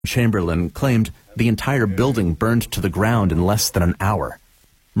Chamberlain claimed the entire building burned to the ground in less than an hour.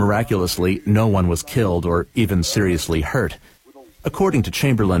 Miraculously, no one was killed or even seriously hurt. According to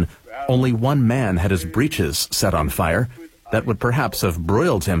Chamberlain, only one man had his breeches set on fire. That would perhaps have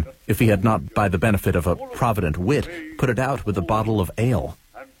broiled him if he had not, by the benefit of a provident wit, put it out with a bottle of ale.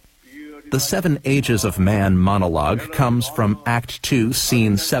 The 7 Ages of Man monologue comes from Act 2,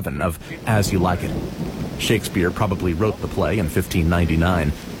 Scene 7 of As You Like It. Shakespeare probably wrote the play in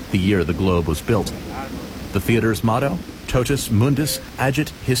 1599, the year the globe was built. The theater's motto, Totus Mundus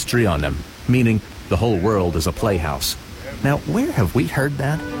Agit Histrionem, meaning the whole world is a playhouse. Now, where have we heard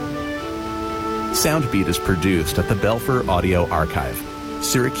that? Soundbeat is produced at the Belfer Audio Archive,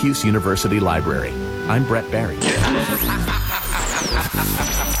 Syracuse University Library. I'm Brett Barry.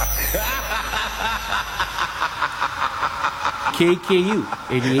 KKU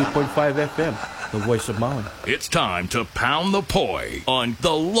 88.5 FM, the voice of Maui. It's time to pound the poi on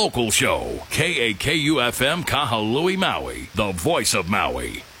The Local Show. KAKU-FM Kahului, Maui, the voice of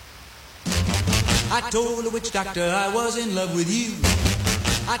Maui. I told the witch doctor I was in love with you.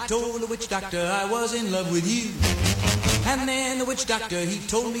 I told the witch doctor I was in love with you. And then the witch doctor, he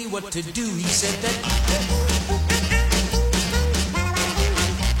told me what to do. He said that...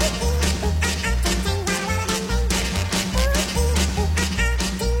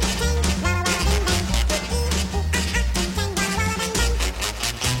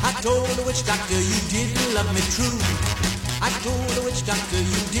 I told the witch doctor you didn't love me true. I told the witch doctor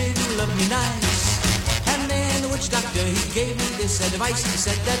you didn't love me nice. And then the witch doctor, he gave me this advice. He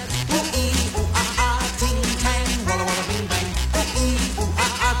said that ooh-ee, ooh-ah-ah, ting-tang, walla-walla, bing-bang. Ooh-ee,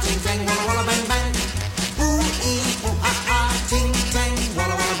 ooh-ah-ah, ting-tang, walla-walla, bang-bang. Ooh-ee, ooh-ah-ah, ting-tang,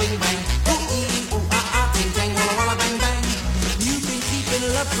 walla-walla, bing-bang. Ooh-ee, ooh-ah-ah, ting-tang, walla-walla, bang-bang. You've been keeping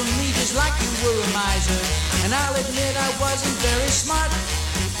love from me just like you were a miser. And I'll admit I wasn't very smart.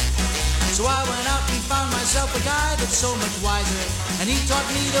 So I went out and found myself a guy that's so much wiser, and he taught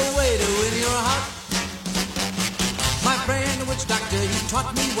me the way to win your heart. My friend the witch doctor, he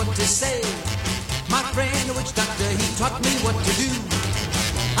taught me what to say. My friend the witch doctor, he taught me what to do.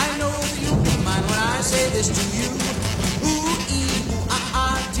 I know that you'll be mine when I say this to you. Ooh-ee,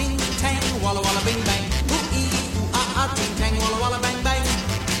 ooh-ah-ah, ting-tang, walla-walla, bing-bang. Ooh-ee, ooh-ah-ah, ting-tang, walla-walla, bang-bang.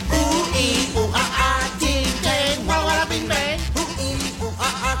 Ooh-ee, ooh-ah-ah, ting-tang, walla-walla, bing-bang. Ooh-ee,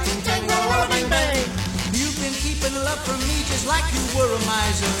 ooh-ah-ah, ting-tang, walla-walla, bang-bang. You've been keeping love from me just like you were a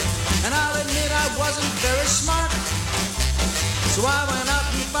miser, and I'll admit I wasn't very smart. So I went out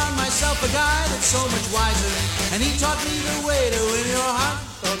and found myself a guy that's so much wiser, and he taught me the way to win your heart.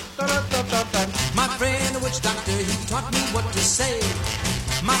 My friend the witch doctor, he taught me what to say.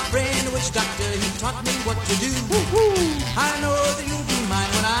 My friend the witch doctor, he taught me what to do. I know that you'll be mine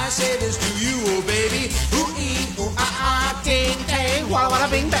when I say this to you, oh baby. Ooh-ee, ooh-ah-ah, ting-tang,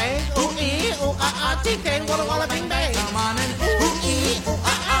 walla-walla, bing-bang. Ooh-ee, ooh-ah-ah, ting-tang, walla-walla, bing-bang. Come on and ooh-ee,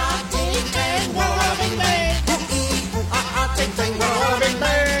 ooh-ah-ah, ting-tang, walla-walla, bing-bang. Ooh-ee, ooh-ah-ah, ting-tang, walla-walla,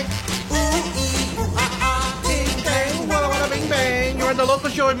 bing-bang. Ooh-ee, ooh-ah-ah, ting-tang, walla-walla, bing-bang. You're on The Local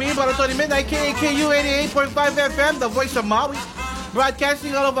Show with me, about 20 midnight, KAKU 88.5 FM, the voice of Maui.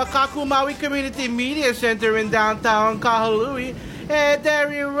 Broadcasting out of Akaku Maui Community Media Center in downtown Kahului and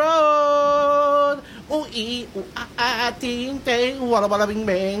Derry Road. Ooh-ee, ooh-ah-ah, ting-tang, walla-walla,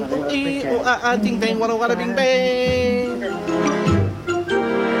 bing-bang. Ooh-ee, ooh-ah-ah, ting-tang, walla-walla, bing-bang.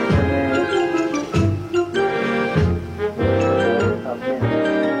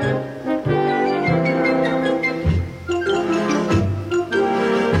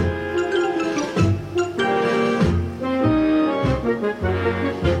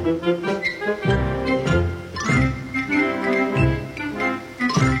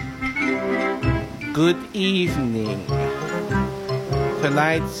 Good evening.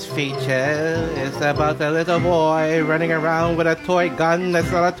 Tonight's feature is about a little boy running around with a toy gun that's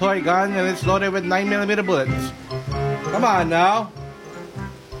not a toy gun and it's loaded with 9mm bullets. Come on now.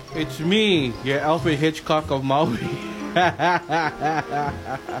 It's me, your Alfred Hitchcock of Maui.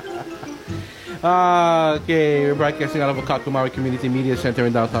 Okay, we're broadcasting out of Akaku Maui Community Media Center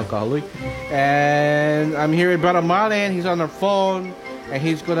in downtown Kahului. And I'm here with Brother Marlon. He's on the phone. And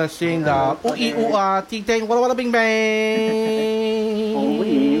he's gonna sing the ooh-ee, ooh-ah, ting-tang, walla-walla, bing-bang.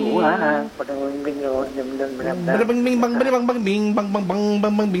 Ooh-ee, ooh-ah, bing-bing-bang, bing-bang-bang,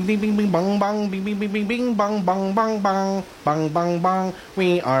 bing-bang-bang-bang, bing-bing-bing-bang, bing-bing-bing-bang, bang-bang-bang.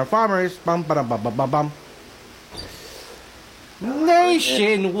 We are farmers, bum-ba-dum-bum-bum-bum.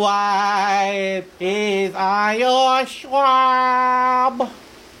 Nationwide is Iowa Schwab.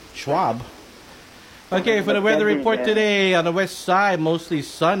 Schwab. Okay, for the weather report today, on the west side, mostly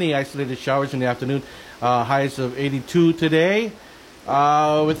sunny, isolated showers in the afternoon. Highs of 82 today.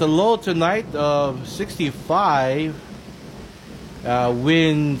 With a low tonight of 65,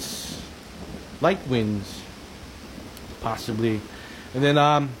 winds, light winds, possibly. And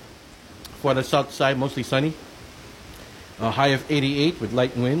then for the south side, mostly sunny. A high of 88 with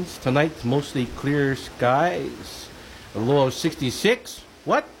light winds. Tonight, mostly clear skies. A low of 66.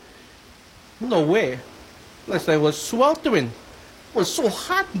 What? No way. Last night was sweltering. It was so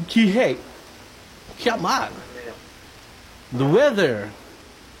hot in Kihei. Come on. The weather.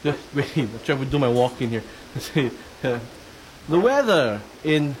 Wait, I'm trying to do my walk in here. The weather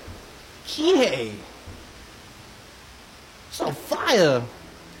in Kihei. It's on fire.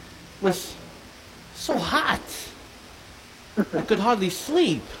 It was so hot. I could hardly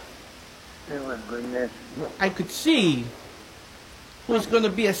sleep. Oh my goodness. I could see who's going to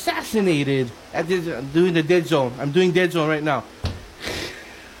be assassinated at this, doing the dead zone. I'm doing dead zone right now.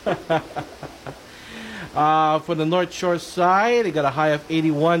 For the North Shore side, they got a high of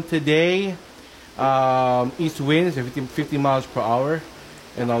 81 today. East winds at 50 miles per hour.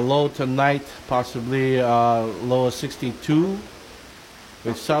 And a low tonight, possibly low of 62.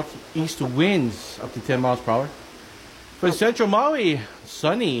 With southeast winds up to 10 miles per hour. For Central Maui,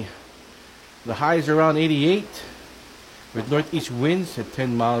 sunny. The high is around 88. With northeast winds at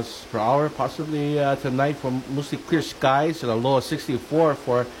 10 miles per hour. Possibly tonight for mostly clear skies and a low of 64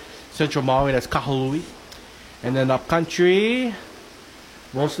 for Central Maui. That's Kahului. And then upcountry,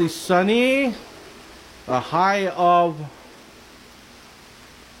 mostly sunny. A high of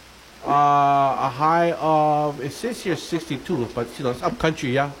it says here 62, but you know it's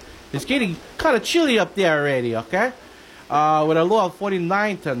upcountry, yeah. It's getting kind of chilly up there already, okay? With a low of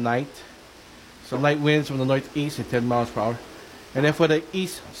 49 tonight. Some light winds from the northeast at 10 miles per hour. And then for the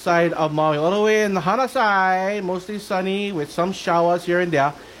east side of Maui, all the way in the Hana side, mostly sunny with some showers here and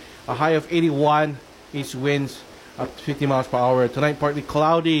there. A high of 81, east winds up to 50 miles per hour. Tonight partly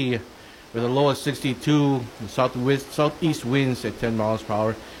cloudy with a low of 62, and southeast winds at 10 miles per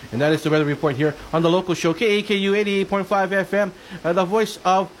hour. And that is the weather report here on the local show, KAKU 88.5 FM, the voice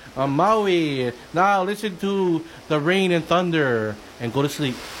of Maui. Now listen to the rain and thunder and go to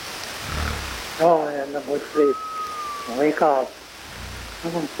sleep. Oh, and I'm going to sleep. Wake up.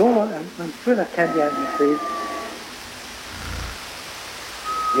 I'm full of candy and sleep.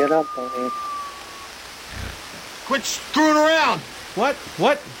 Get up, Tony. Quit screwing around! What?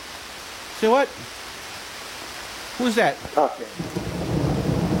 What? Say what? Who's that? Okay.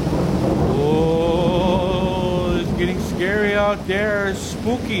 Oh, it's getting scary out there.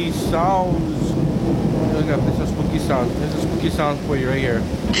 Spooky sounds. Look up, this is a spooky sound. This is a spooky sound for you right here.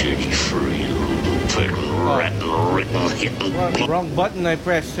 Oh, wrong button I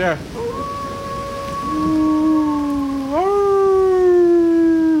pressed, sir.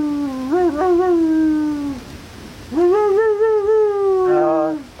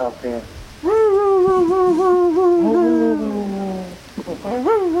 Oh, stop it.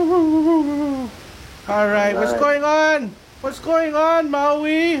 Alright, what's going on? What's going on,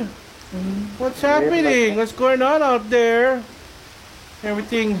 Maui? What's happening? What's going on out there?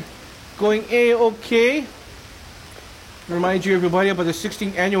 Everything going A-okay? Remind you everybody about the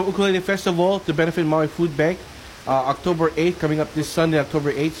 16th annual Ukulele Festival to benefit Maui Food Bank. October 8th, coming up this Sunday,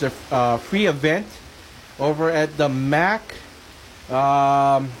 October 8th, is a free event over at the MAC.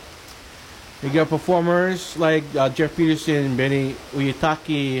 You got performers like Jeff Peterson, Benny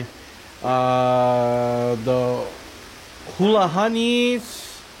Uyetake, the Hula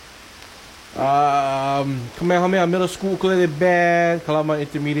Honeys, Kamehameha Middle School Ukulele Band, Kalama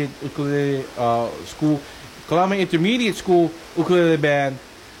Intermediate Ukulele School, Kalama Intermediate School Ukulele Band,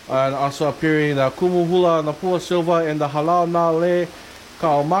 and also appearing the Kumu Hula Napua Silva and the Halal Nale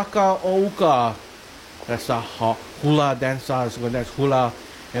Kaomaka Ouka. That's the hula dancers, when that's hula.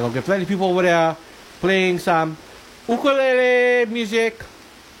 And we'll get plenty of people over there playing some ukulele music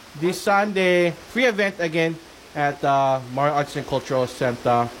this Sunday. Free event again at Maui Arts and Cultural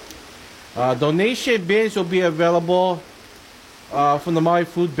Center. Donation bins will be available from the Maui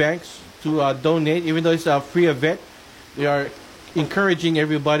Food Banks to donate. Even though it's a free event, we are encouraging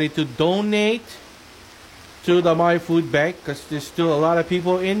everybody to donate to the Maui Food Bank because there's still a lot of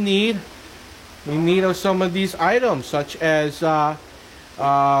people in need of some of these items, such as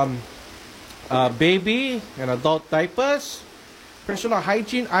baby and adult diapers, personal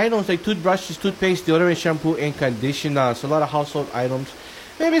hygiene items like toothbrushes, toothpaste, deodorant, shampoo, and conditioner. So a lot of household items.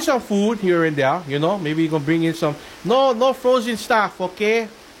 Maybe some food here and there, you know. Maybe you're gonna bring in some no frozen stuff, okay?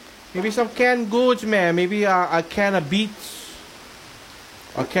 Maybe some canned goods, man. Maybe a can of beets,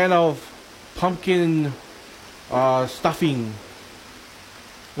 a can of pumpkin stuffing.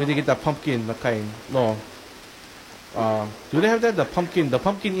 Where do you get that pumpkin, the kind? No. Do they have that? The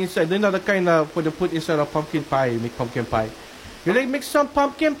pumpkin inside. They're not the kind of what they put inside a pumpkin pie. You make pumpkin pie. You like make some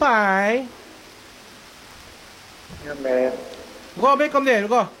pumpkin pie? Yeah, man. Go make them there.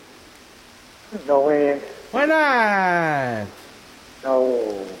 Go. No way. Why not?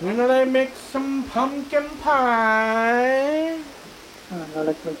 No. You know they make some pumpkin pie. No,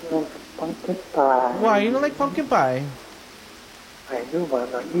 like making pumpkin pie. Why you don't like pumpkin pie? I do,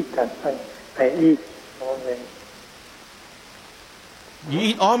 but I eat that. I eat only. You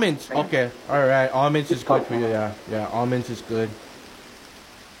eat almonds? Okay. Alright. Almonds is good for you, yeah. Yeah, almonds is good.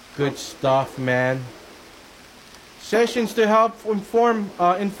 Good stuff, man. Sessions to help inform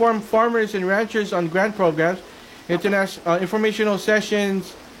farmers and ranchers on grant programs. International informational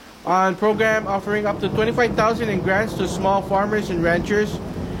sessions on program offering up to $25,000 in grants to small farmers and ranchers.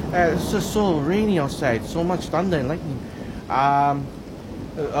 It's just so rainy outside. So much thunder and lightning.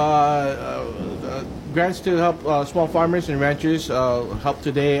 Grants to help small farmers and ranchers help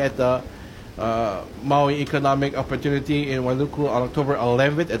today at the Maui Economic Opportunity in Wailuku on October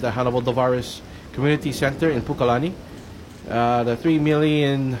 11th at the Hannibal Tavares Community Center in Pukalani. The $3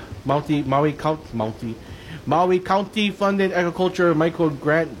 million Maui County funded agriculture micro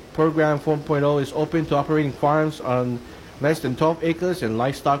grant program 4.0 is open to operating farms on less than 12 acres and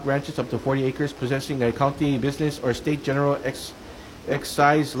livestock ranches up to 40 acres possessing a county business or state general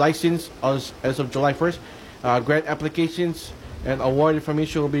excise license as of July 1st. Grant applications and award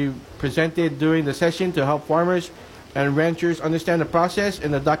information will be presented during the session to help farmers and ranchers understand the process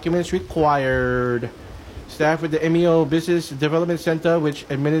and the documents required. Staff with the MEO Business Development Center, which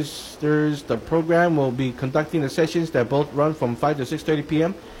administers the program, will be conducting the sessions that both run from 5 to 6:30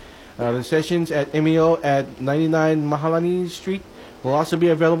 p.m. The sessions at MEO at 99 Mahalani Street will also be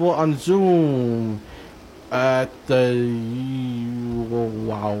available on Zoom. At the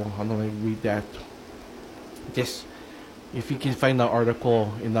wow, how do I read that? Just if you can find the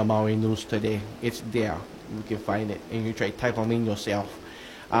article in the Maui News today, it's there. You can find it and you try type them in yourself.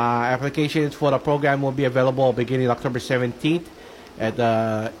 Applications for the program will be available beginning October 17th at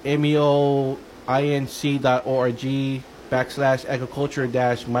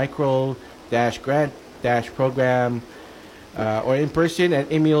meoinc.org/agriculture-micro-grant-program or in person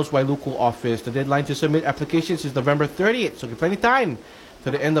at MEO's Wailuku office. The deadline to submit applications is November 30th, so you have plenty of time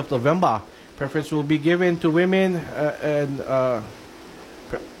to the end of November. Preference will be given to women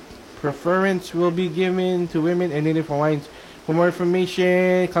preference will be given to women and Native Hawaiians. For more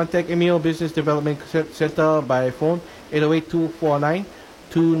information, contact MEO Business Development Center by phone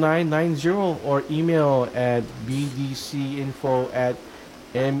 808-249-2990 or email at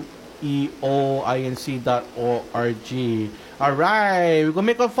bdcinfo@meoinc.org. All right, we're gonna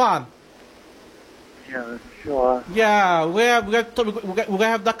make it fun. Yeah, sure. Yeah, we're gonna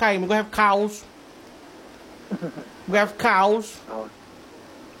have the kind. We're gonna have cows. We have cows.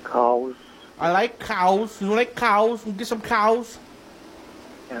 Cows. I like cows. You like cows? We'll get some cows.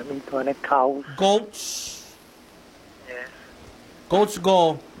 Yeah, me too. I like cows. Goats. Yes. Goats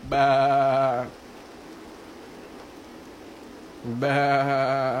go. Bah.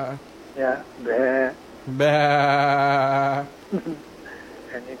 Bah. Yeah, bear. Bah.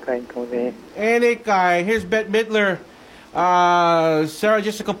 Any kind of me. Any guy. Here's Bette Midler, Sarah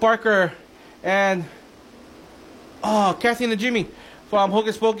Jessica Parker, and Kathy and Jimmy from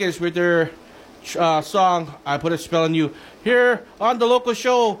Hocus Pocus with their song "I Put a Spell on You" here on the local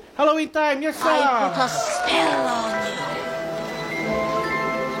show. Halloween time, yes sir. I put a spell on you,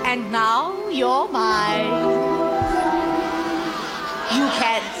 and now you're mine. You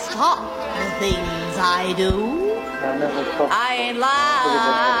can't stop the things I do. I ain't lying.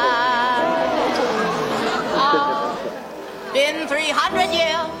 Been 300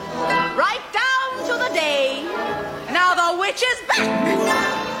 years, right down to the day. Now the witch is back,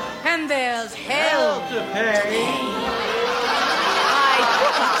 and there's hell to pay. I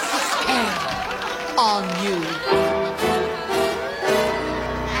put a spell on you.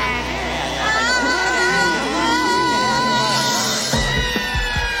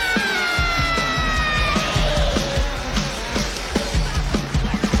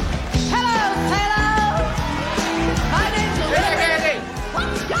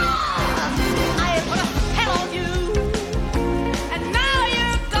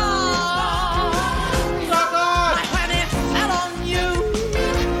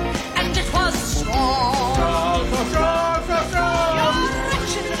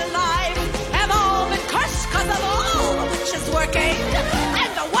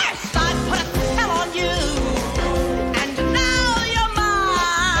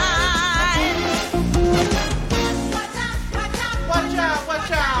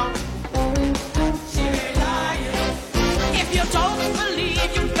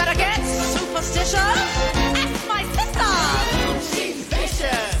 vicious. Ask my sister. She's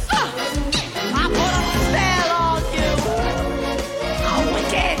vicious. I put a spell on you. A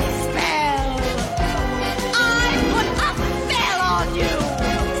wicked spell. I put a spell on you.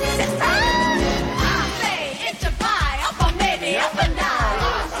 Sister. I say it's a pie. Up or maybe up and down. I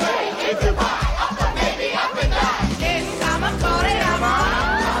say it's a pie. Up or maybe up and down. It's I'm a Koreyama.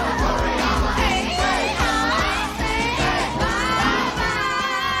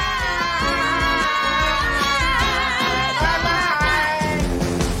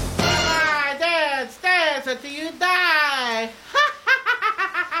 Dance until you die.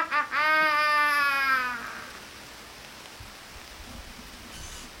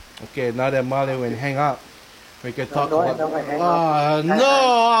 Okay, now that Molly went hang up, we can talk No, about. no, hang up.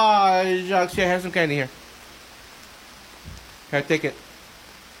 No, Jacques, here, have some candy here. Here, take it.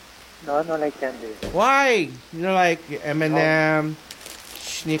 No, no like candy. Why? You know, like M&M,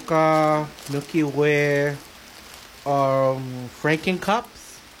 Snicker, Milky Way, Franken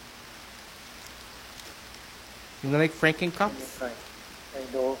cups. You know, like Franken cups? I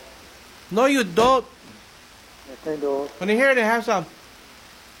do. No, you don't. Yes, I do. When you hear it, have some.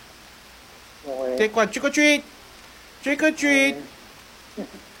 Okay. Take one. Trick or treat. Trick or treat.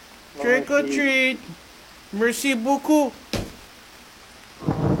 Trick or treat. Merci beaucoup.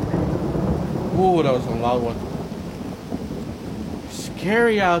 Ooh, that was a loud one.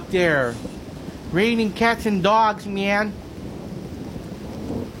 Scary out there. Raining cats and dogs, man.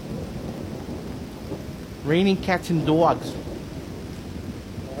 Raining cats and dogs.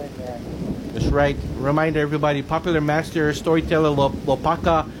 That's right. Reminder everybody, popular master storyteller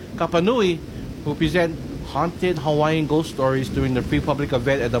Lopaka Kapanui will present haunted Hawaiian ghost stories during the free public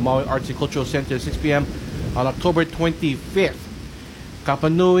event at the Maui Arts and Cultural Center at 6 p.m. on October 25th.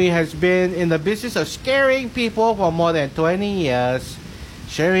 Kapanui has been in the business of scaring people for more than 20 years,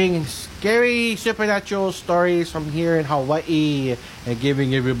 sharing scary supernatural stories from here in Hawaii and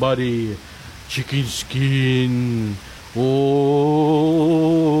giving everybody chicken skin.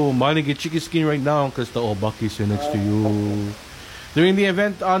 Oh, mining get chicken skin right now because the Obaki's are next to you. During the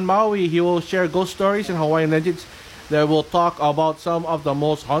event on Maui, he will share ghost stories and Hawaiian legends that will talk about some of the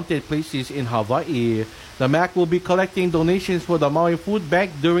most haunted places in Hawaii. The MAC will be collecting donations for the Maui Food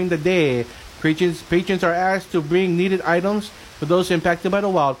Bank during the day. Patrons are asked to bring needed items for those impacted by the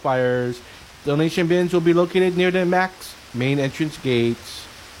wildfires. Donation bins will be located near the MAC's main entry gates.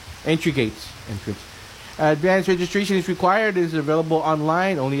 Advanced registration is required. It is available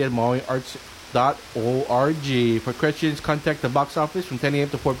online only at mauiarts.org. For questions, contact the box office from 10 a.m.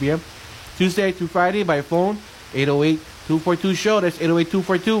 to 4 p.m. Tuesday through Friday by phone 808-242-SHOW. That's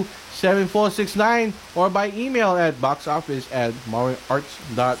 808-242-7469. Or by email at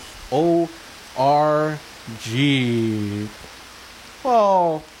boxoffice@mauiarts.org.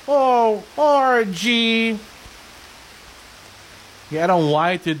 ORG. You add a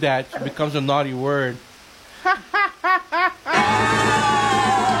Y to that, it becomes a naughty word.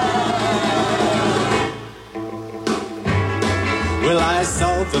 Well, I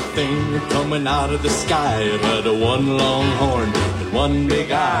saw the thing coming out of the sky. It had a one long horn and one big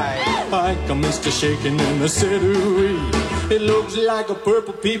eye. I commenced to shaking and I said, ooh-wee. It looks like a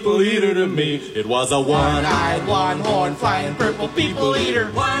purple people eater to me. It was a one-eyed, one-horn flying purple people eater.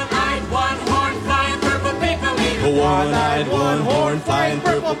 One-eyed, one-horn flying purple people eater. A one-eyed, one-horn flying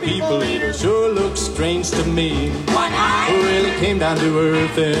purple people eater sure looks strange to me. One-eyed. Well, he came down to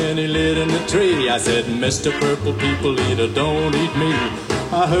earth and he lit in the tree. I said, Mr. Purple People Eater, don't eat me.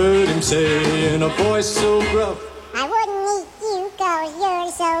 I heard him say in a voice so gruff, I wouldn't eat you 'cause you're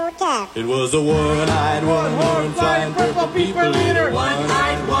so tough. it was a one-eyed, one-horn flying purple people eater.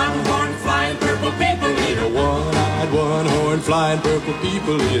 One-eyed, one-horn flying purple people eater. One-eyed, one-horn flying purple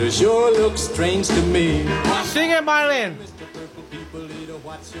people eater sure looks strange to me. Sing it, Marlon. Mr. Purple People Eater,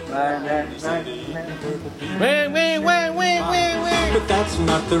 what's your Man, name? man, He said, man, "Eat man." purple people Wait. But that's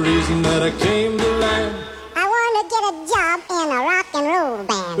not the reason that I came to land. I want to get a job in a rock and roll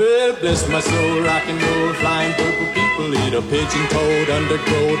band. Well, bless my soul, rock and roll, flying purple people eater, pigeon toed,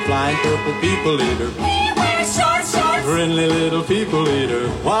 undergrowth, flying purple people eater, He wears short shorts. friendly little people eater.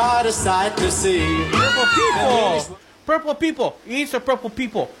 What a sight to see! Purple people. Purple people. Eats are purple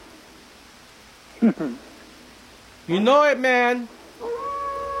people. You know it, man.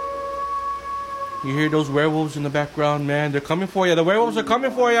 You hear those werewolves in the background, man? They're coming for you. The werewolves are coming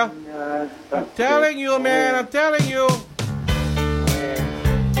for you. I'm telling you, man. I'm telling you.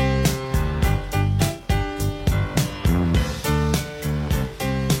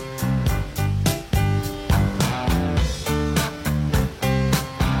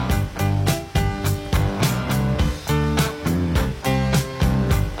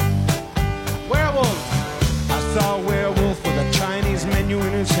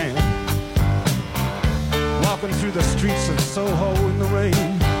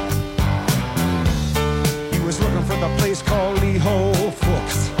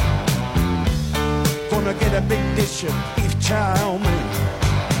 fish and beef chow mein.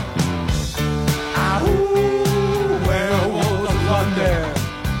 Ahoo, werewolves of London.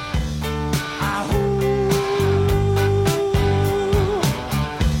 Ahoo,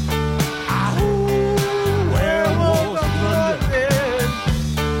 ahoo, werewolves of London.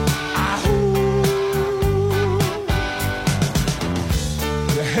 Ahoo,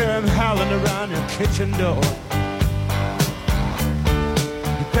 you hear them howling around your kitchen door.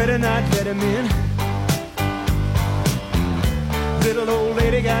 Better not let him in. Little old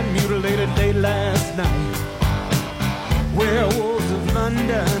lady got mutilated late last night. Werewolves of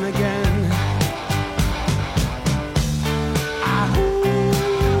London again.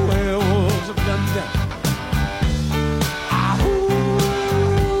 Ahoo, werewolves of London. Ahoo,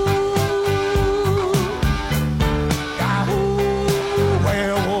 ahoo,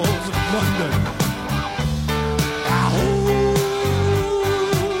 werewolves of London.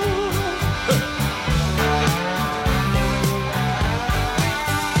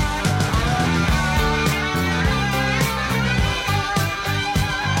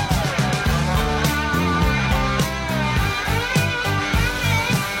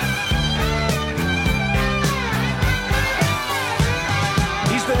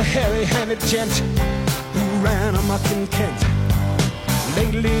 Hairy-handed gent who ran amok in Kent.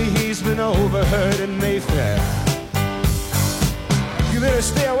 Lately he's been overheard in Mayfair. You better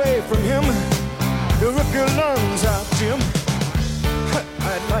stay away from him. He'll rip your lungs out, Jim.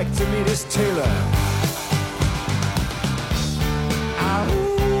 I'd like to meet his tailor.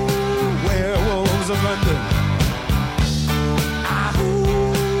 Ahoo, werewolves of London.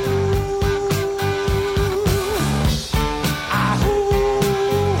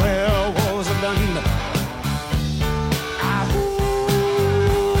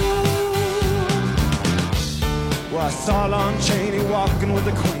 I saw Lon Chaney walking with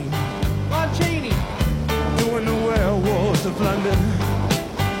the Queen. Lon Chaney doing the werewolves of London.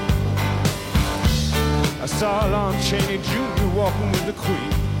 I saw Lon Chaney Jr. walking with the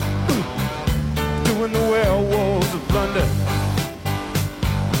Queen, doing the werewolves of London.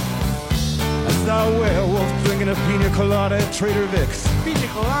 I saw a werewolf drinking a pina colada at Trader Vic's. Pina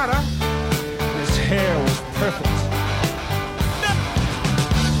colada? His hair was perfect.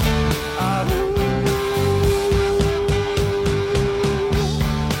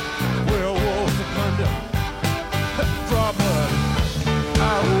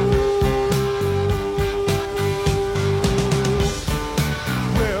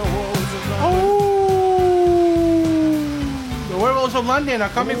 Of London are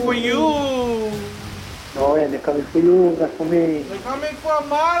coming for you. No, yeah, they're coming for you, not for me. They're coming for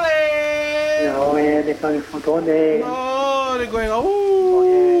Molly. No, yeah, they're coming for Tony. No, they're going,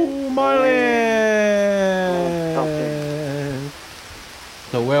 oh, Molly.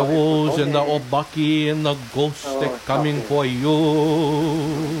 The werewolves and the Obaki and the ghosts, they're coming for you.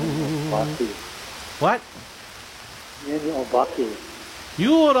 Obaki. What? Yeah, the Obaki.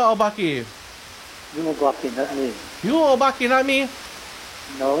 You or the Obaki? You Obaki, not me. You Obaki, not me?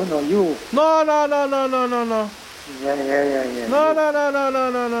 No, you. No. Yeah. No.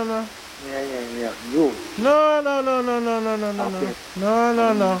 Yeah. You. No.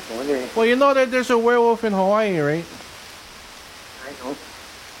 Well, you know that there's a werewolf in Hawaii, right? I know.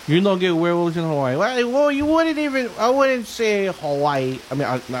 You don't get werewolves in Hawaii. Well, you wouldn't even, I wouldn't say Hawaii. I mean,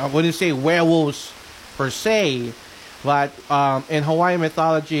 I wouldn't say werewolves per se. But in Hawaiian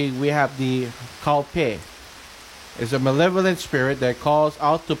mythology, we have the Kaupe. It's a malevolent spirit that calls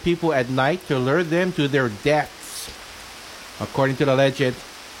out to people at night to lure them to their deaths, according to the legend.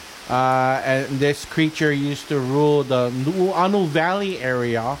 And this creature used to rule the Nu'uanu Valley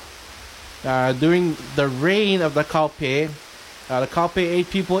area during the reign of the Kaupe. The Kaupe ate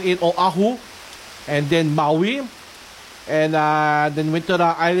people in Oahu and then Maui, and then went to the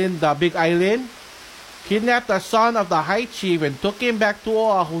island, the Big Island, kidnapped the son of the high chief and took him back to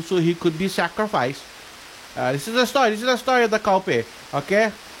Oahu so he could be sacrificed. This is the story of the Kaupe. Okay?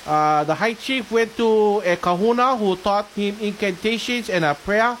 The high chief went to a kahuna who taught him incantations and a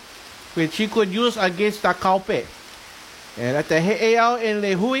prayer which he could use against the Kaupe. And at the He'eau in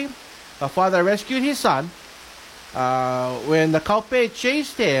Lehui, the father rescued his son. When the Kaupe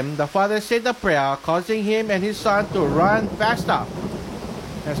chased him, the father said the prayer, causing him and his son to run faster.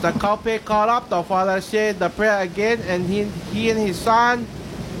 As the Kaupe caught up, the father said the prayer again, and he and his son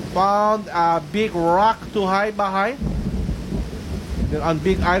found a big rock to hide behind. Then on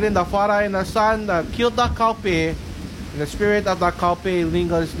Big Island, the father and the son killed the Kaupe. And the spirit of the Kaupe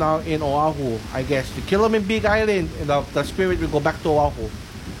lingers now in Oahu, I guess. To kill him in Big Island, and the spirit will go back to Oahu.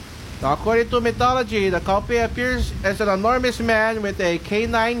 Now, according to mythology, the Kaupe appears as an enormous man with a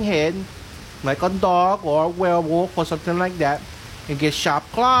canine head like a dog or a werewolf or something like that, and get sharp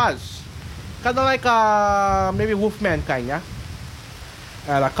claws. Kind of like maybe wolfman kind, yeah?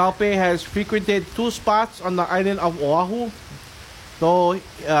 The Kaupe has frequented 2 spots on the island of Oahu, though it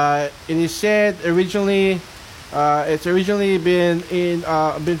is said originally it's originally been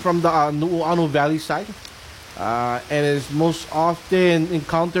from the Nu'uanu Valley side, and is most often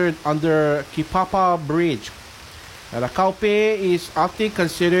encountered under Kipapa Bridge. The Kaupe is often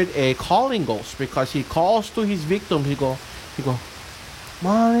considered a calling ghost because he calls to his victims. He go,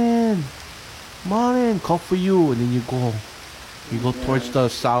 morning, call for you, and then you go towards the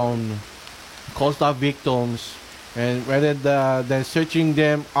sound, calls the victims, and rather than searching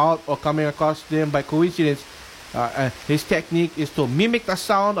them out or coming across them by coincidence, his technique is to mimic the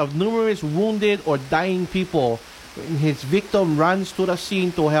sound of numerous wounded or dying people. When his victim runs to the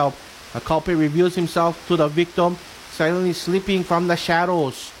scene to help, the Kaupe reveals himself to the victim, silently slipping from the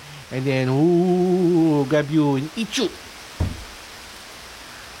shadows, and then grab you and eat you.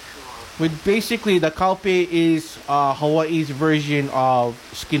 With basically, the Kaupe is Hawaii's version of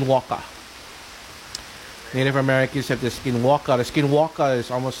Skinwalker. Native Americans have the Skinwalker. The Skinwalker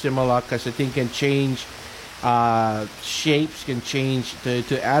is almost similar because the thing can change shapes, can change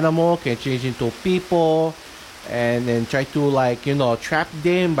to animal, can change into people, and then try to trap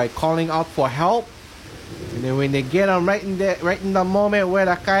them by calling out for help. And then when they get them right in the moment where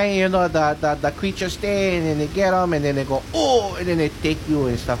the creature stay, and then they get them, and then they go, oh, and then they take you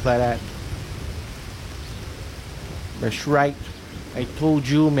and stuff like that. That's right. I told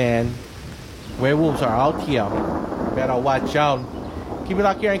you, man. Werewolves are out here. Better watch out. Keep it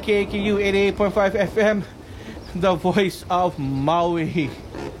locked here on KAKU 88.5 FM, the voice of Maui.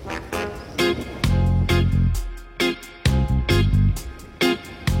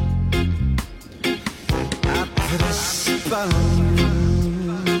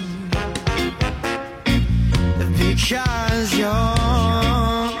 Because you're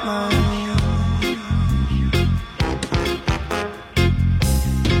mine.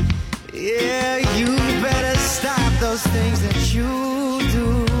 Yeah, you better stop those things that you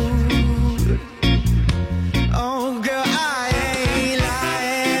do. Oh, girl, I ain't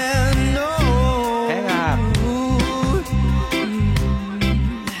lying, no. Hang up.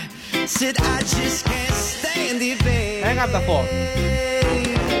 Said I just can't stand it, babe. Hang up the phone.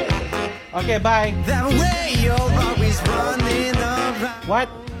 Okay, bye. That way you're always running around. What?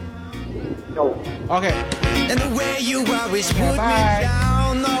 No. Okay. And the way you always put me bye.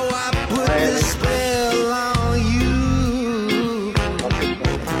 down. No, I put the spell on you.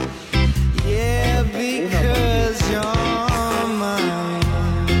 Yeah, because you're mine.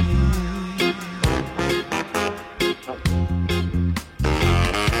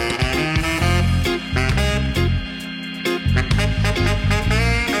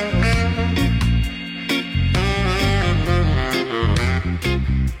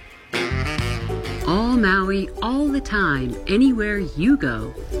 All Maui, all the time, anywhere you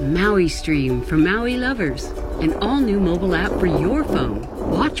go. Maui Stream for Maui lovers. An all-new mobile app for your phone.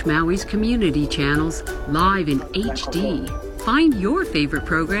 Watch Maui's community channels live in HD. Find your favorite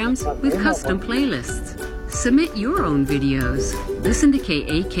programs with custom playlists. Submit your own videos. Listen to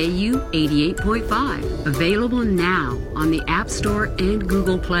KAKU 88.5. Available now on the App Store and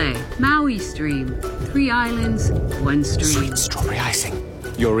Google Play. Maui Stream. 3 islands, 1 stream. Sweet strawberry icing.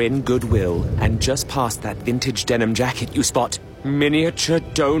 You're in Goodwill, and just past that vintage denim jacket you spot miniature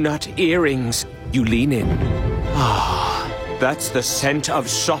donut earrings. You lean in. Ah, that's the scent of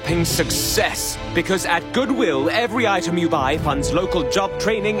shopping success. Because at Goodwill, every item you buy funds local job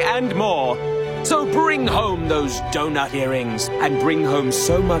training and more. So bring home those donut earrings and bring home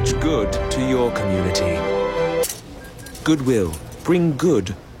so much good to your community. Goodwill. Bring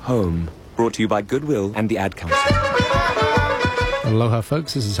good home. Brought to you by Goodwill and the Ad Council. Aloha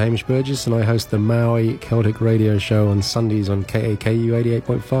folks, this is Hamish Burgess and I host the Maui Celtic Radio Show on Sundays on KAKU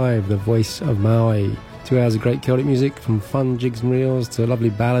 88.5, the voice of Maui. 2 hours of great Celtic music, from fun jigs and reels to lovely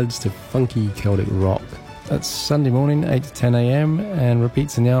ballads to funky Celtic rock. That's Sunday morning 8 to 10 a.m. and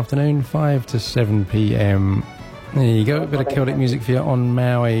repeats in the afternoon 5 to 7 p.m. There you go, a bit of Celtic music for you on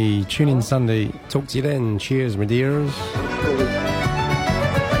Maui. Tune in Sunday. Talk to you then. Cheers, my dears.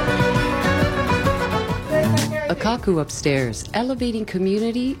 Akaku Upstairs, elevating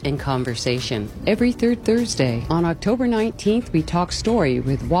community and conversation. Every third Thursday. On October 19th, we talk story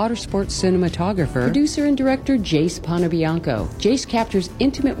with water sports cinematographer, producer, and director Jace Panabianco. Jace captures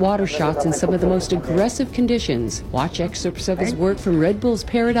intimate water shots in some of the most aggressive conditions. Watch excerpts of his work from Red Bull's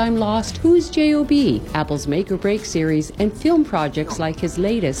Paradigm Lost, Who's J.O.B., Apple's Make or Break series, and film projects like his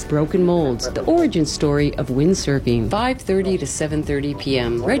latest, Broken Molds, the origin story of windsurfing. 5:30 to 7:30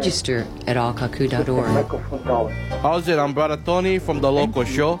 p.m. Register at akaku.org. How's it? I'm Brother Tony from The Local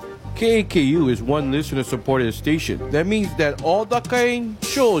Show. KAKU is one listener-supported station. That means that all the kind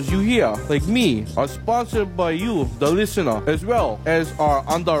shows you hear, like me, are sponsored by you, the listener, as well as our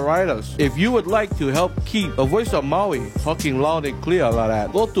underwriters. If you would like to help keep the voice of Maui talking loud and clear like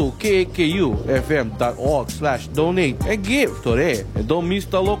that, go to kakufm.org/donate and give today. And don't miss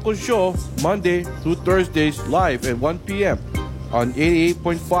The Local Show, Monday through Thursdays, live at 1 p.m. on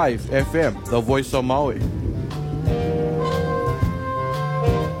 88.5 FM, The Voice of Maui.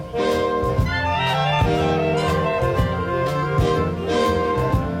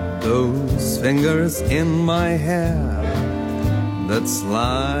 Those fingers in my hair, that's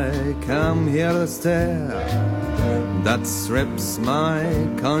like I'm here to stare, that strips my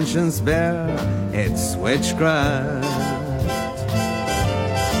conscience bare, it's witchcraft.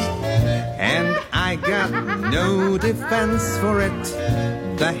 And I got no defense for it,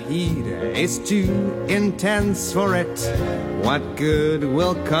 the heat is too intense for it. What good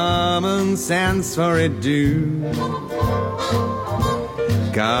will common sense for it do?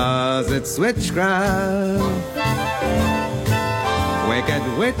 'Cause it's witchcraft, wicked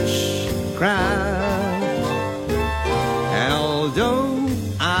witchcraft. And although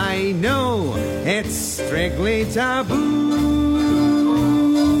I know it's strictly taboo,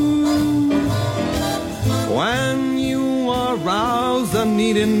 when you arouse the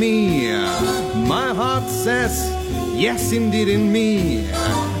need in me, my heart says yes indeed in me.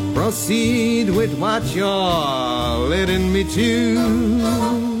 Proceed with what you're leading me to.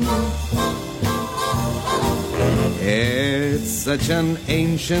 It's such an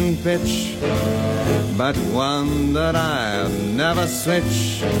ancient pitch, but one that I'll never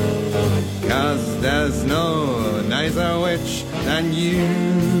switch, 'cause there's no nicer witch than you.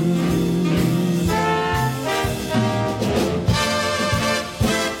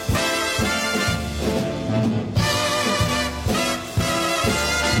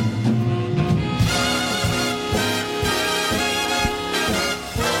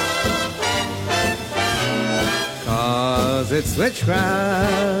 'Cause it's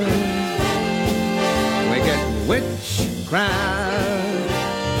witchcraft, wicked witchcraft.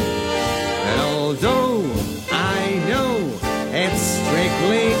 And although I know it's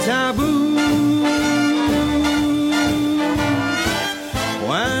strictly taboo,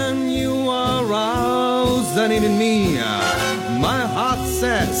 when you arouse the need in me, my heart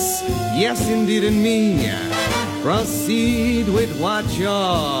says yes indeed in me. Proceed with what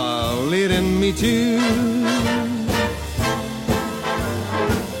you're leading me to.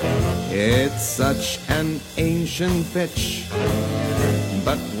 It's such an ancient pitch,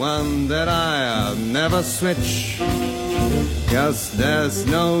 but one that I'll never switch, 'cause there's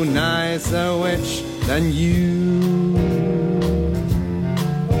no nicer witch than you.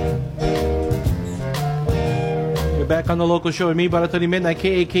 You're back on The Local Show with me, Brother Tony Midnight,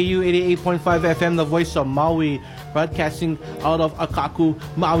 KAKU 88.5 FM, The Voice of Maui, broadcasting out of Akaku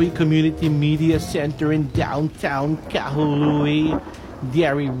Maui Community Media Center in downtown Kahului.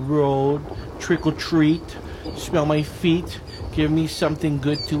 Dairy Road, trick or treat, smell my feet, give me something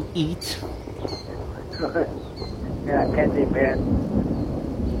good to eat. Yeah, candy man.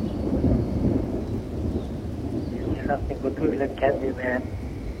 Give me something good to eat, candy man.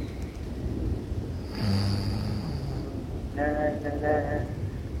 Na na na.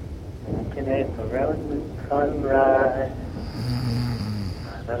 Can I around with sunrise?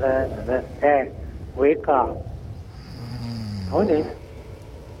 Na na na. Hey, wake up. Tony.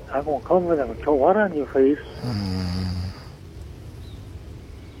 I'm gonna come with a what on your face.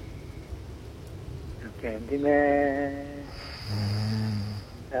 The Candyman.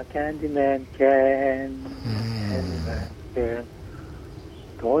 The Candyman can.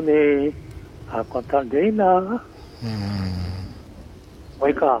 Tony, I'm content now.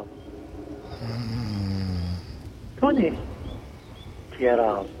 Wake up. Tony, get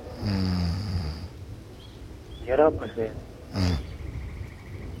up. Get up, I said.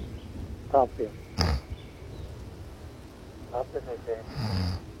 Stop it. Stop it, I say.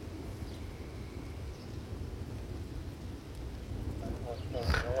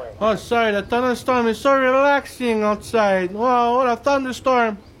 Oh, sorry, the thunderstorm is so relaxing outside. Wow, what a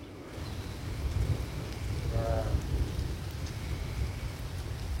thunderstorm.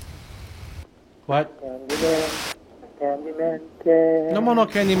 What? Candyman. No more no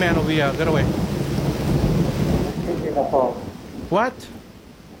Candyman over here. Get away. What?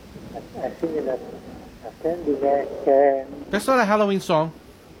 I think that a Candyman can. That's not a Halloween song.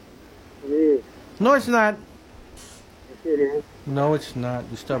 It is. No, it's not. Yes, it is. No, it's not.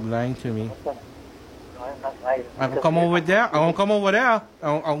 You stop lying to me. No, I'm not lying. I will come over there. I won't come over there.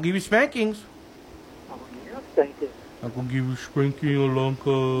 I'll give you spankings. Thank you. I'm gonna give you spanking, Alonka.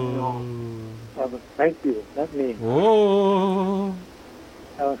 Thank you, not me. Oh.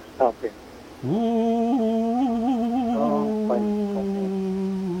 I'll stop it. Ooh. Oh, fine.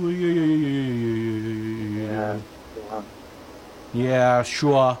 Yeah,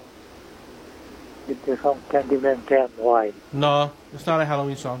 sure. It's a song Candyman can. Why? No, it's not a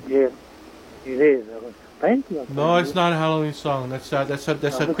Halloween song. Yes, it is. Thank you. No, it's not a Halloween song. That's a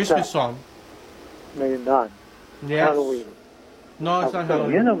Christmas song. No, you're not. Yes. Halloween. No, it's not I'm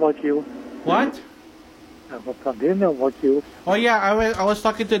Halloween. talking about you. What? I'm talking about you. Oh yeah, I was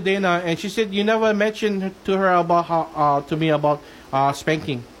talking to Dana, and she said you never mentioned to her about how to me about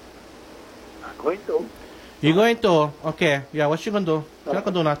spanking. I'm going to. You're going to? Okay. Yeah. What you gonna do? You're not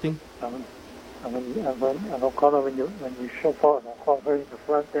gonna do nothing. I'm gonna call her when you show up. I'll call her in the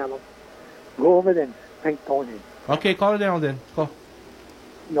front there. Go over there and spank Tony. Okay, call her down then. Go.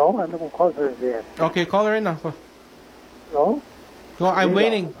 No, I'm not gonna call her there. Okay, call her in now. Go. No. No, I'm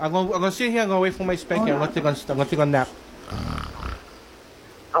waiting. I'm gonna sit here. I'm gonna wait for my spanking. I'm gonna take a nap.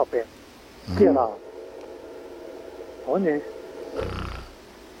 Okay. Get out. Tony.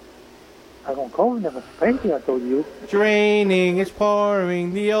 I'm gonna call and never spank you. I told you. It's raining. It's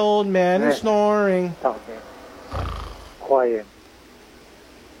pouring. The old man is snoring. Okay. Quiet.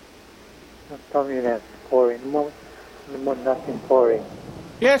 Don't tell me that's pouring. No, nothing pouring.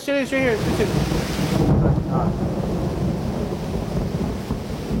 Yes, it is right here. Sit.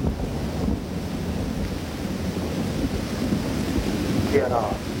 Get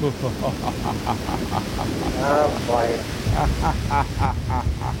off. I'm quiet.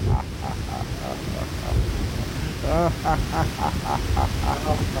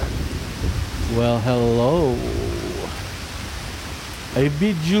 Well, hello. I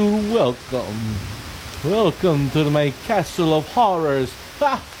bid you welcome. Welcome to my castle of horrors.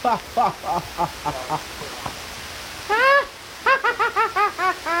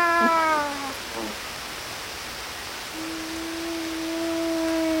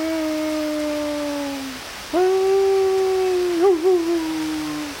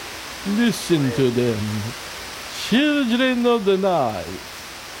 Listen to them, children of the night.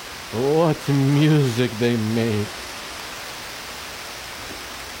 What music they make.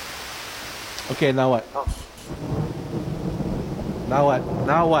 Okay, now what? Now what?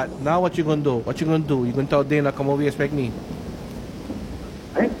 Now what? Now what you gonna do? What you gonna do? You gonna tell Dana come over here spank me?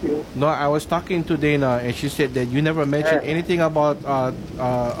 Thank you. No, I was talking to Dana and she said that you never mentioned anything about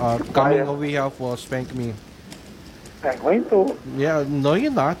coming over here for spank me. I'm going to. Yeah, no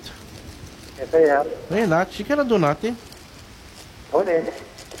you're not. Yes, I am. No you're not. She cannot do nothing. Tony.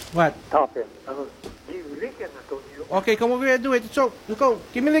 What? Stop it. I'm gonna give you licking. I told you. Okay, come over here and do it. So, let's go.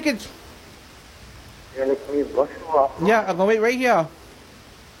 Give me lickings. You're licking me, brush you up. Yeah, I'm gonna wait right here.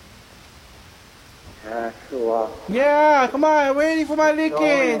 Yeah, sure. Yeah, come on, I'm waiting for my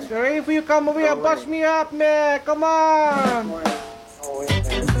lickings. I'm waiting for you to come over here and bust me up, man. Come on.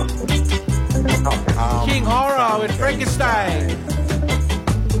 King Horror with Frankenstein.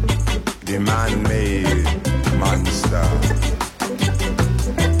 The man-made monster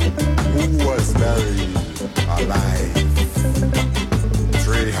who was buried alive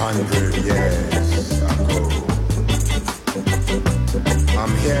 300 years ago.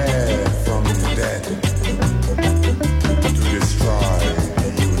 I'm here from the dead to destroy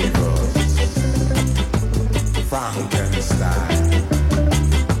the universe. Frankenstein.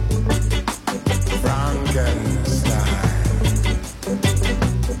 Frankenstein.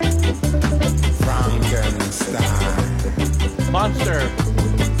 Frankenstein. Monster.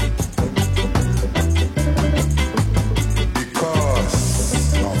 Because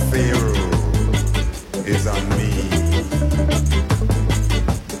of Pharaoh is on me,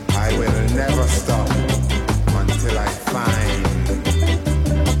 I will never stop until I find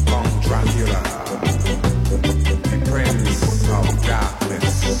Count Dracula, the Prince of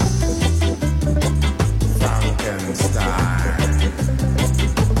Darkness. Frankenstein.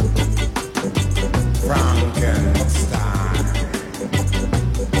 Frankenstein.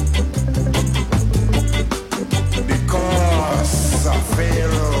 Because of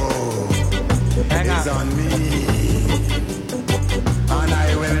Pharaoh is on me, and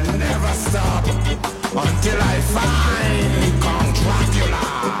I will never stop until I find Count Dracula,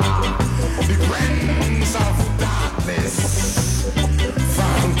 the Prince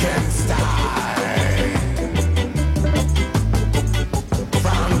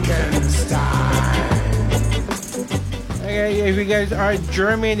Okay, if you guys are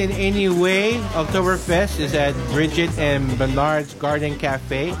German in any way, Oktoberfest is at Bridget and Bernard's Garden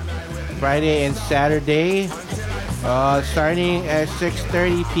Cafe, Friday and Saturday, starting at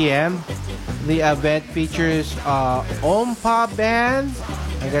 6:30 p.m. The event features Ompa band.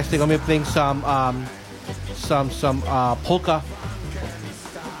 I guess they're gonna be playing some polka.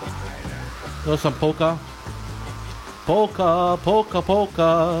 Some polka. Polka.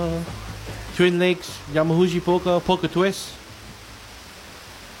 Twin Lakes, Yamahuji polka, polka twist.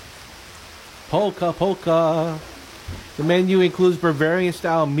 Polka. The menu includes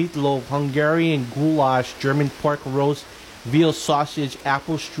Bavarian-style meatloaf, Hungarian goulash, German pork roast, veal sausage,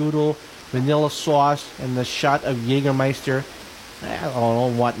 apple strudel, vanilla sauce, and a shot of Jägermeister. I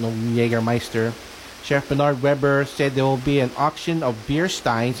don't want no Jägermeister. Chef Bernard Weber said there will be an auction of beer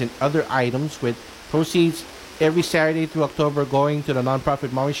steins and other items with proceeds every Saturday through October going to the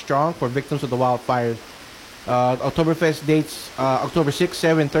nonprofit Maui Strong for victims of the wildfires. Oktoberfest dates October 6,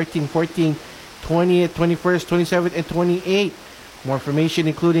 7, 13, 14, 20th, 21st, 27th, and 28th. More information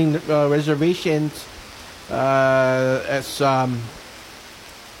including reservations as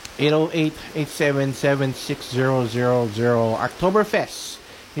 808-877-6000. Oktoberfest.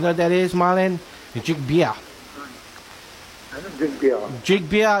 You know what that is, Marlon? You drink beer. I don't drink beer. Drink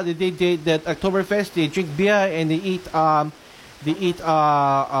beer. They that Oktoberfest. They drink beer and they eat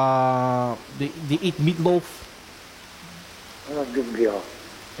meatloaf. I don't drink beer.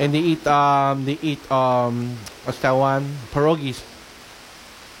 And they eat what's that one? Pierogies.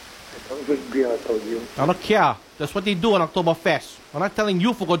 I don't drink beer, I told you. I don't care. That's what they do on Oktoberfest. I'm not telling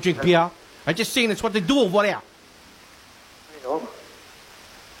you to go drink beer. I'm just saying it's what they do over there. I know.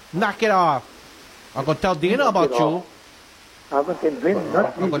 Knock it off. I'm gonna tell Dana about you. I'm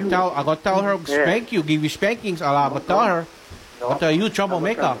gonna tell her spank you, give you spankings. I'm gonna tell her. I'll tell you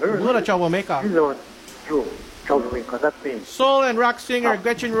troublemaker. You're a troublemaker. You troublemaker, not me. Soul and rock singer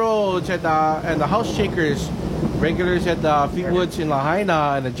Gretchen Rhodes and the House Shakers, regulars at the Fleetwoods in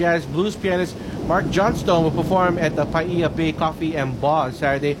Lahaina, and the jazz blues pianist Mark Johnstone will perform at the Paia Bay Coffee and Bar on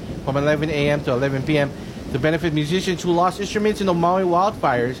Saturday from 11 a.m. to 11 p.m. to benefit musicians who lost instruments in the Maui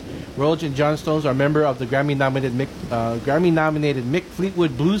wildfires. Rhodes and Johnstones are member of the Grammy-nominated Mick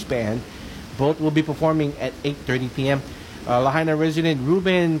Fleetwood Blues Band. Both will be performing at 8:30 p.m. Lahaina resident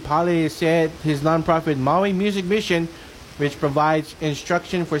Ruben Pale said his nonprofit Maui Music Mission, which provides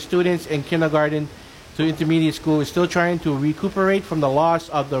instruction for students in kindergarten to intermediate school, is still trying to recuperate from the loss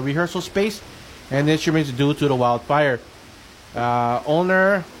of the rehearsal space and instruments due to the wildfire.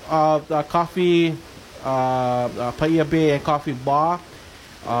 Owner of the Paia Bay and Coffee Bar,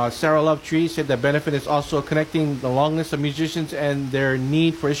 Sarah Love Tree, said the benefit is also connecting the long list of musicians and their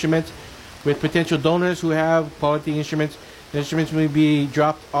need for instruments with potential donors who have quality instruments. The instruments may be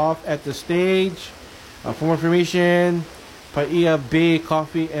dropped off at the stage. For more information, Paia Bay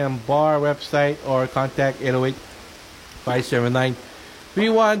Coffee and Bar website or contact 808-579-3111.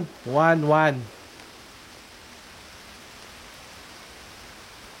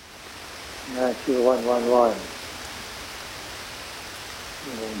 Yeah, 111.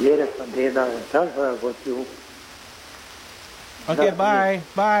 Get it from Dana and tell her about you. Okay, bye.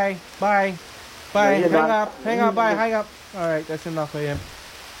 Hang up, bye, hang up. Alright, that's enough of him.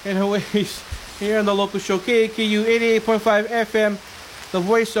 Anyways, here on the local show, KAKU 88.5 FM, the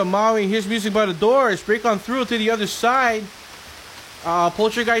voice of Maui. Here's music by the Doors. Break on through to the other side.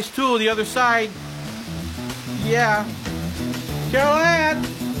 Poltergeist 2, the other side. Yeah. Carol Ann!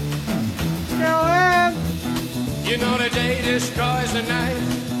 You know the day destroys the night,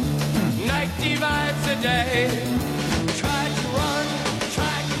 night divides the day. Try to run,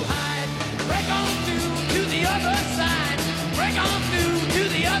 try to hide, break on through to the other side, break on through to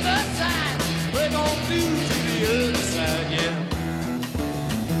the other side, break on through to the other side, yeah.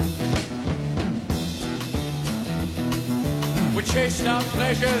 We chased our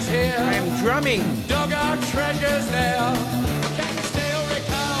pleasures here, I'm drumming, dug our treasures there. Can you still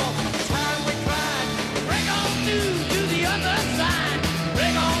recall the time we cried? Break on through to the other side,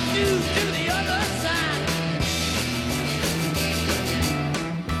 break on through to the other side.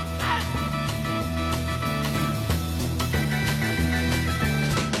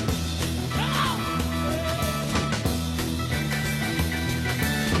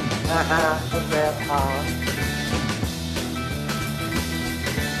 Put that on.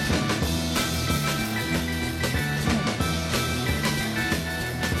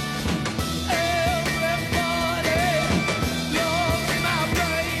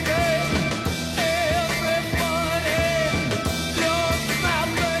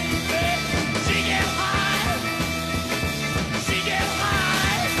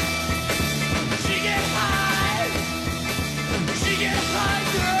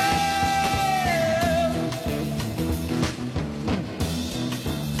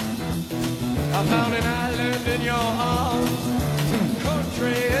 in your arms,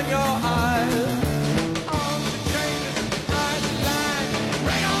 country in your eyes. Arms and chains, eyes and lines.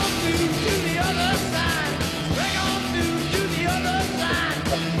 Bring on through to the other side. Bring on through to the other side.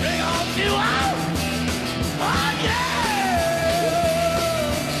 Bring on through, oh yeah!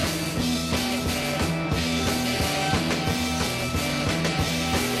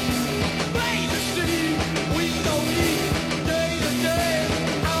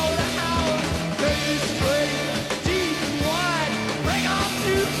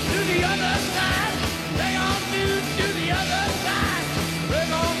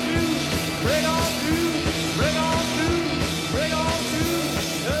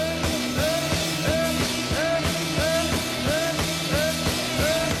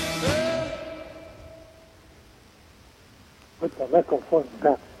 Put the microphone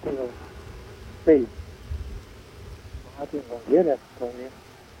back to your face. I didn't hear that, Tony.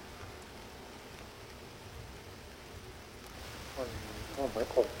 Oh,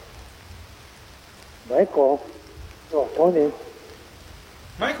 Michael. Michael? No, Tony.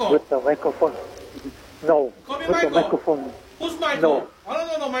 Michael? Put the microphone. No. Call me Put Michael. the microphone. Who's Michael? No. I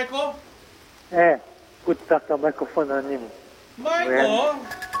don't know, Michael. Put back the microphone on him. Michael?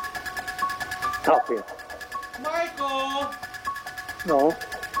 Stop it. Michael? No.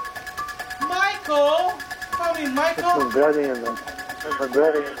 Michael? Call me Michael? It's my brother-in-law. My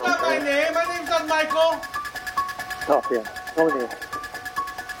brother-in-law. That's not my name. My name's not Michael. Stop it. Tony.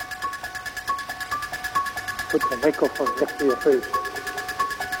 Put the microphone next to your face.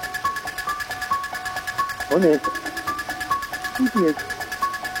 Tony. Idiot.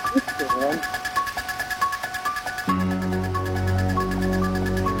 Listen, man.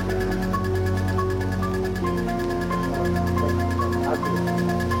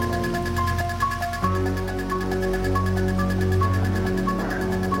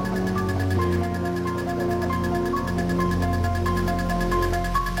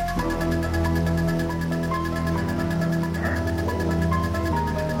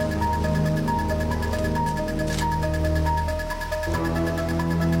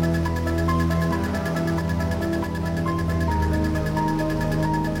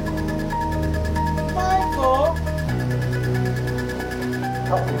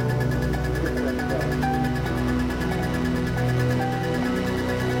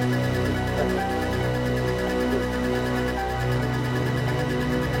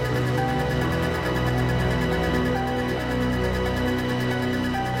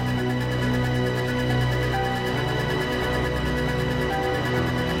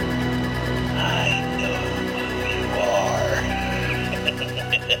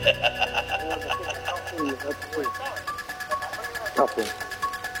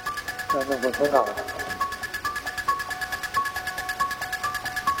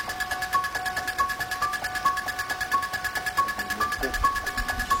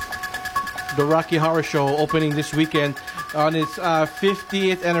 The Rocky Horror Show opening this weekend. On its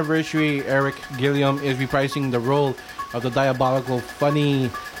 50th anniversary, Eric Gilliam is reprising the role of the diabolical,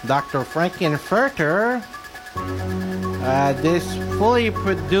 funny Dr. Frankenfurter. This fully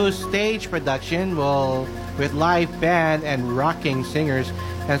produced stage production with live band and rocking singers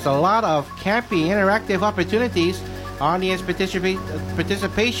has a lot of campy interactive opportunities. Audience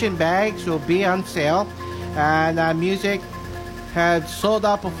participation bags will be on sale, and music had sold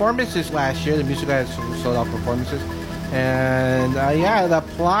out performances last year. The musical had sold out performances, and the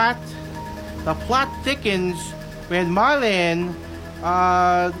plot thickens when Marlin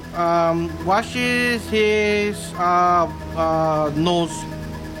washes his nose.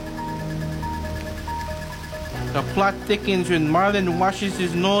 The plot thickens when Marlin washes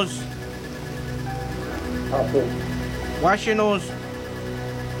his nose. Wash your nose.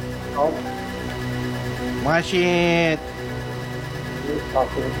 Wash it.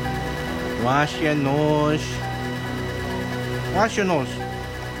 Wash your nose. Wash your nose.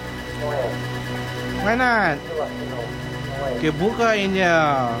 Why not? Kebuka in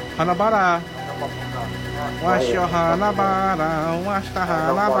your Hanabara. Wash your Hanabara. Wash the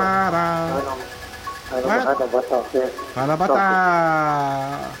Hanabara. What? Hanabata.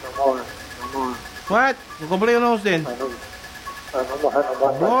 What? Go blow your nose then.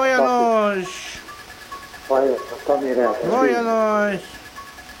 Blow your nose. Blow your nose.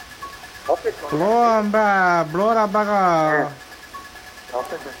 Blow on back. Blow the back.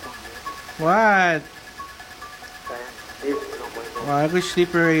 What? Why are you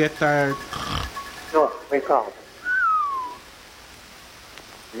sleepy? You're tired. No, wake up.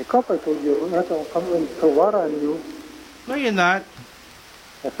 Wake up, I told you. I don't come in to water on you. No, you're not.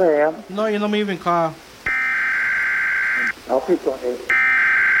 Yes, I am. No, you're not even car. Help it on it.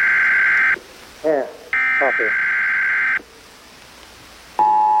 Yeah. Copy.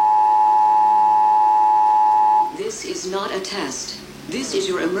 This is not a test. This is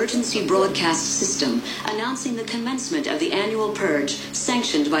your emergency broadcast system announcing the commencement of the annual purge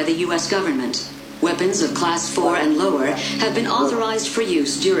sanctioned by the U.S. government. Weapons of Class 4 and lower have been authorized for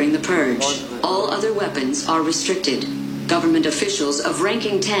use during the purge. All other weapons are restricted. Government officials of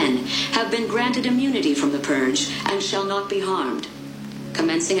ranking 10 have been granted immunity from the purge and shall not be harmed.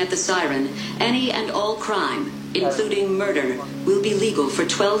 Commencing at the siren, any and all crime, including murder, will be legal for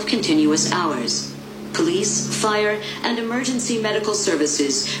 12 continuous hours. Police, fire, and emergency medical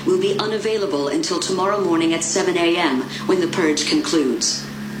services will be unavailable until tomorrow morning at 7 a.m. when the purge concludes.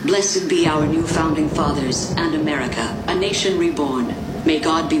 Blessed be our new founding fathers and America, a nation reborn. May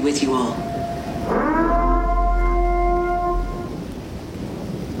God be with you all.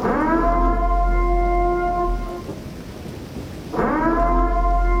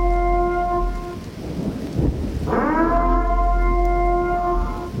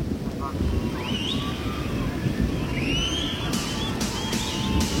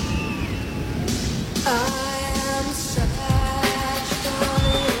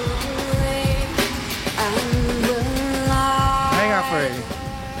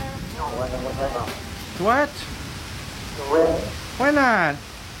 What? Why not?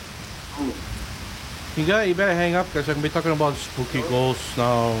 You better hang up because I'm gonna be talking about spooky ghosts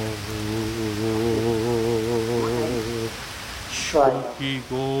now. Spooky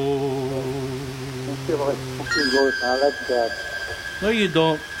ghosts. No, you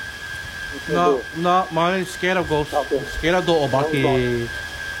don't. No, Marlon's scared of ghosts. Scared of the Obaki.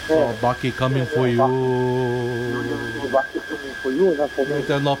 Obaki coming for you.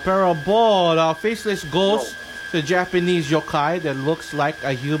 The Nopera Ball, the faceless ghost, the Japanese yokai that looks like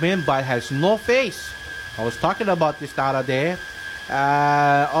a human but has no face. I was talking about this the other day.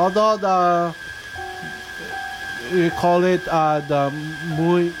 Although we call it the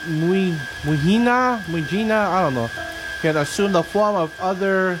Mujina, I don't know, can assume the form of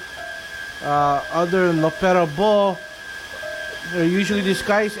other Nopera Ball. They're usually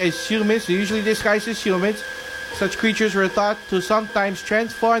disguised as humans. Such creatures were thought to sometimes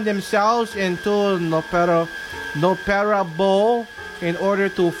transform themselves into Nopera Bo in order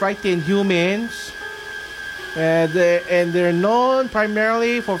to frighten humans. And they're known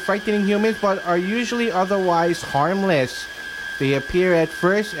primarily for frightening humans, but are usually otherwise harmless. They appear at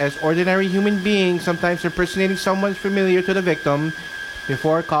first as ordinary human beings, sometimes impersonating someone familiar to the victim,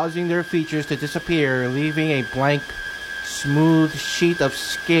 before causing their features to disappear, leaving a blank, smooth sheet of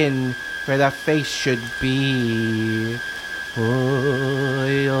skin where the face should be.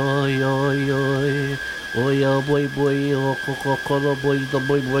 Oy, oy, oy, oy. Oy, oh, boy, boy, oh, Coca-Cola, boy, the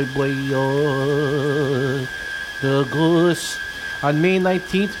boy, boy, boy, oh. The goose. On May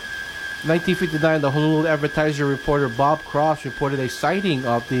 19th, 1959, the Honolulu Advertiser reporter Bob Cross reported a sighting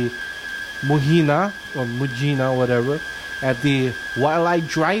of the Mujina, or Mujina, whatever, at the Waialae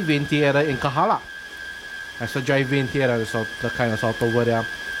Drive-In Theater in Kahala. That's a drive-in theater, so the kind of sort over there.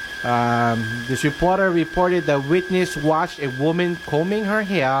 This reporter reported the witness watched a woman combing her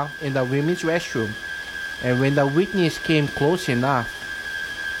hair in the women's restroom, and when the witness came close enough,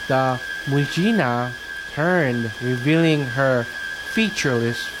 the Mujina turned, revealing her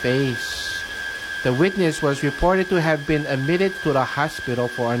featureless face. The witness was reported to have been admitted to the hospital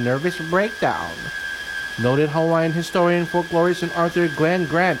for a nervous breakdown. Noted Hawaiian historian, folklorist, and author Glenn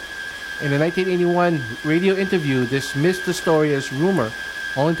Grant, in a 1981 radio interview, dismissed the story as rumor,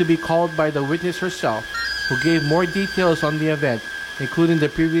 only to be called by the witness herself, who gave more details on the event, including the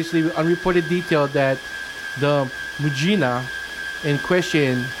previously unreported detail that the Mujina in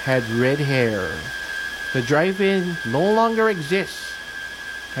question had red hair. The drive-in no longer exists,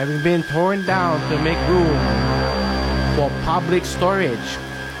 having been torn down to make room for public storage.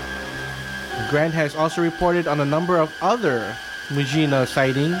 Grant has also reported on a number of other Mujina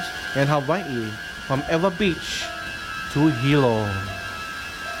sightings in Hawaii, from Ewa Beach to Hilo.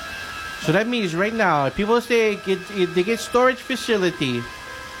 So that means right now, if people say if they get storage facility,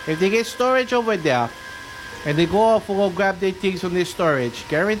 if they get storage over there, and they go off and go grab their things from their storage,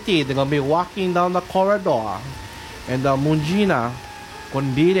 guaranteed they're going to be walking down the corridor, and the Mujina going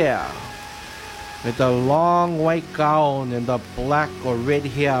to be there with the long white gown and the black or red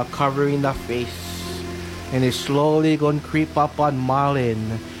hair covering the face. And they slowly going to creep up on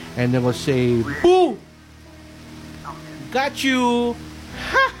Marlon, and they're going to say, "Boo! Got you!"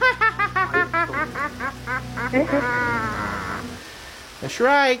 That's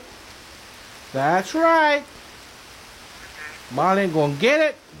right. That's right. Marlon gonna get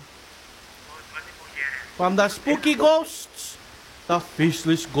it from the spooky ghosts, the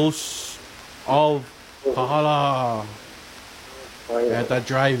faceless ghosts of Kahala. At the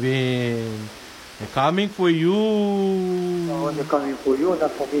drive-in. They're coming for you. Oh, they're coming for you,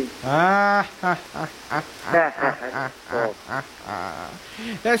 not for me.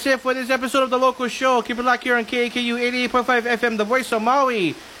 That's it for this episode of The Local Show. Keep it locked here on KAKU 88.5 FM, the voice of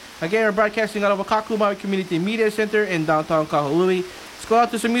Maui. Again, we're broadcasting out of Kaku Maui Community Media Center in downtown Kahului. Let's go out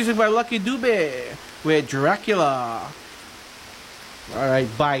to some music by Lucky Dube with Dracula. All right,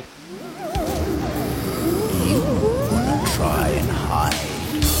 bye. You wanna try and hide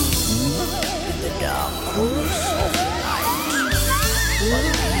in the dark corners of the night, but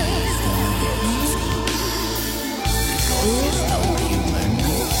he's gonna get you because he's no human,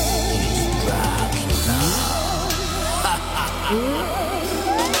 he's Dracula.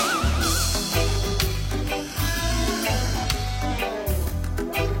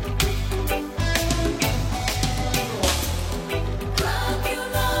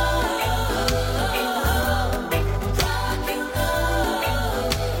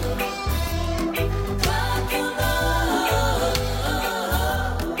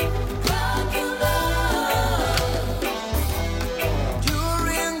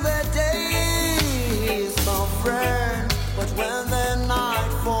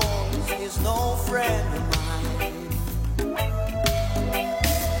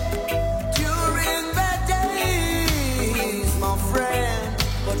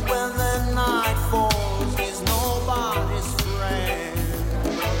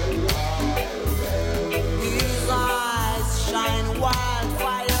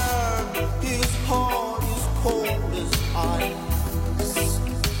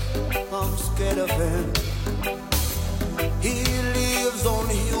 Of him. He lives on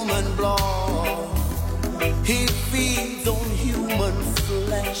human blood. He feeds on human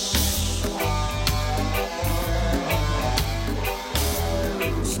flesh.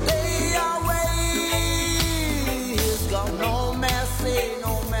 Stay away. He's got no mercy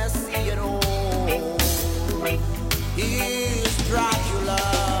at all. He's Dracula.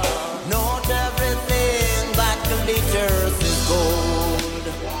 Not everything that glitters is gold.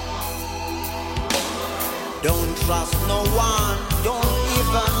 Don't trust no one, don't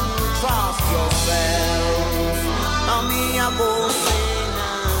even trust yourself. Amiable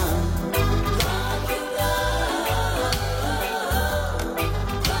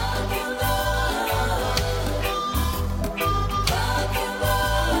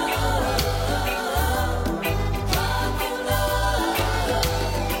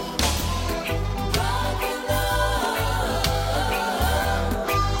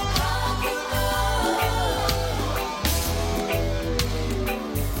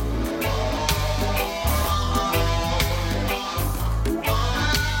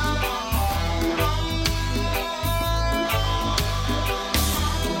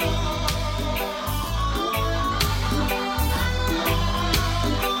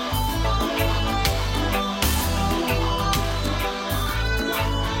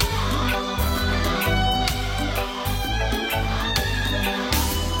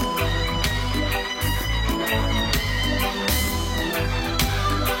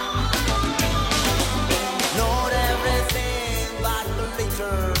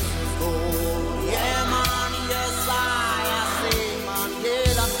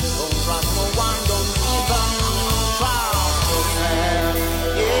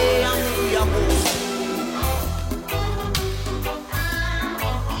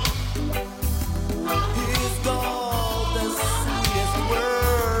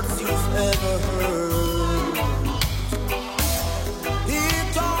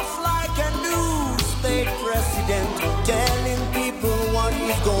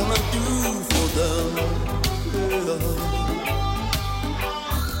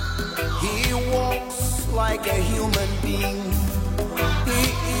like a human being.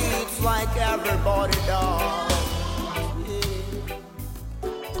 He eats like everybody does.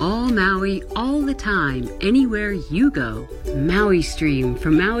 All Maui, all the time, anywhere you go. Maui Stream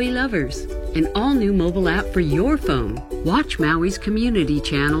for Maui lovers. An all-new mobile app for your phone. Watch Maui's community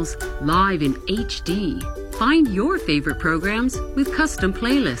channels live in HD. Find your favorite programs with custom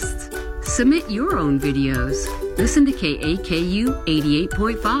playlists. Submit your own videos. Listen to KAKU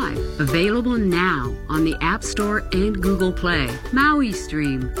 88.5. Available now on the App Store and Google Play. Maui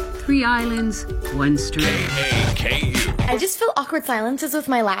Stream. 3 islands, 1 stream. KAKU. I just feel awkward silences with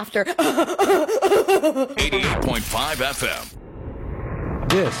my laughter. 88.5 FM.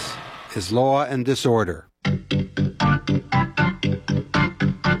 This is Law and Disorder.